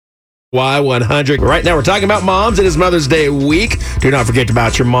Y100. Right now, we're talking about moms. It is Mother's Day week. Do not forget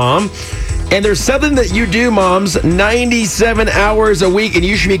about your mom. And there's something that you do, moms, 97 hours a week, and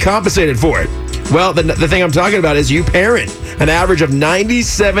you should be compensated for it. Well, the thing I'm talking about is you parent an average of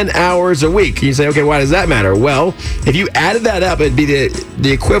 97 hours a week. You say, okay, why does that matter? Well, if you added that up, it'd be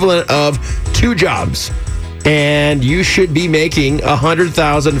the equivalent of 2 jobs. And you should be making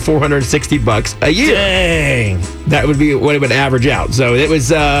 $100,460 a year. Dang. That would be what it would average out. So it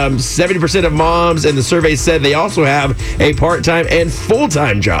was 70% of moms, and the survey said they also have a part-time and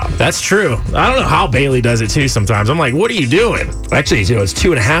full-time job. That's true. I don't know how Bailey does it too sometimes. I'm like, what are you doing? Actually, it's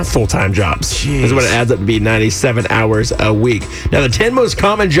 2.5 full-time jobs. Jeez. That's what it adds up to be 97 hours a week. Now, the 10 most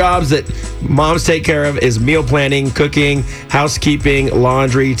common jobs that moms take care of is meal planning, cooking, housekeeping,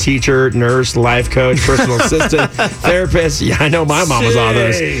 laundry, teacher, nurse, life coach, personal assistant, therapist. Yeah, I know my mom was all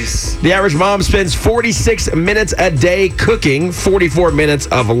those. Jeez. The average mom spends 46 minutes a day cooking, 44 minutes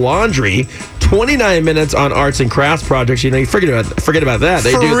of laundry, 29 minutes on arts and crafts projects. You forget about that.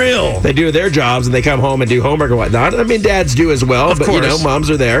 For real. They do their jobs and they come home and do homework and whatnot. I mean, dads do as well, but course. moms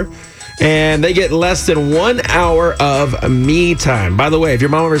are there. And they get less than 1 hour of me time. By the way, if your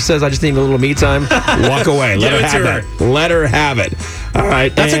mom ever says, I just need a little me time, walk away. Let her have that. Let her have it. All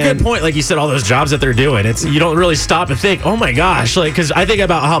right. That's a good point. Like you said, all those jobs that they're doing, you don't really stop and think, oh my gosh. Like, because I think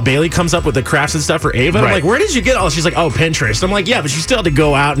about how Bailey comes up with the crafts and stuff for Ava. Right. I'm like, where did you get all? She's like, oh, Pinterest. I'm like, yeah, but you still had to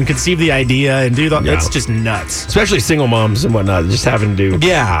go out and conceive the idea and do that. No. That's just nuts. Especially single moms and whatnot, just having to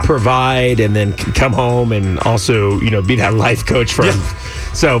provide and then come home and also, be that life coach for them.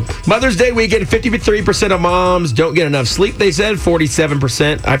 So, Mother's Day weekend, 53% of moms don't get enough sleep, they said.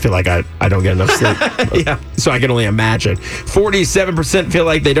 47%. I feel like I don't get enough sleep. Yeah. So I can only imagine. 47% feel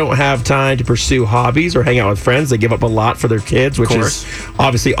like they don't have time to pursue hobbies or hang out with friends. They give up a lot for their kids, which is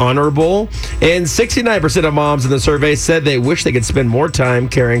obviously honorable. And 69% of moms in the survey said they wish they could spend more time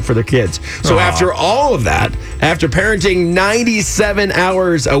caring for their kids. So after all of that, after parenting 97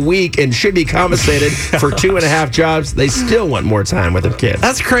 hours a week and should be compensated for 2.5 jobs, they still want more time with their kids.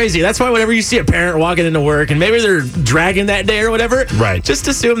 That's crazy. That's why whenever you see a parent walking into work and maybe they're dragging that day or whatever, right? Just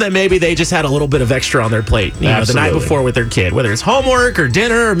assume that maybe they just had a little bit of extra on their plate, the night before with their kid, whether it's homework or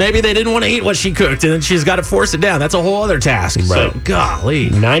dinner, or maybe they didn't want to eat what she cooked and then she's got to force it down. That's a whole other task. Right. So,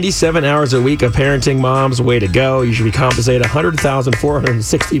 golly. 97 hours a week of parenting, moms. Way to go. You should be compensated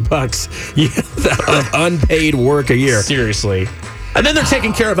 $100,460 of unpaid work a year. Seriously. And then they're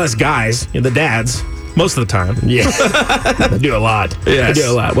taking care of us guys, the dads. Most of the time. Yeah. They do a lot. Yes. They do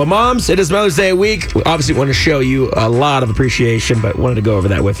a lot. Well, moms, it is Mother's Day week. We obviously want to show you a lot of appreciation, but wanted to go over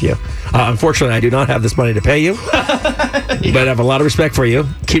that with you. Unfortunately, I do not have this money to pay you, but I have a lot of respect for you.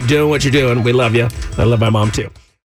 Keep doing what you're doing. We love you. I love my mom, too.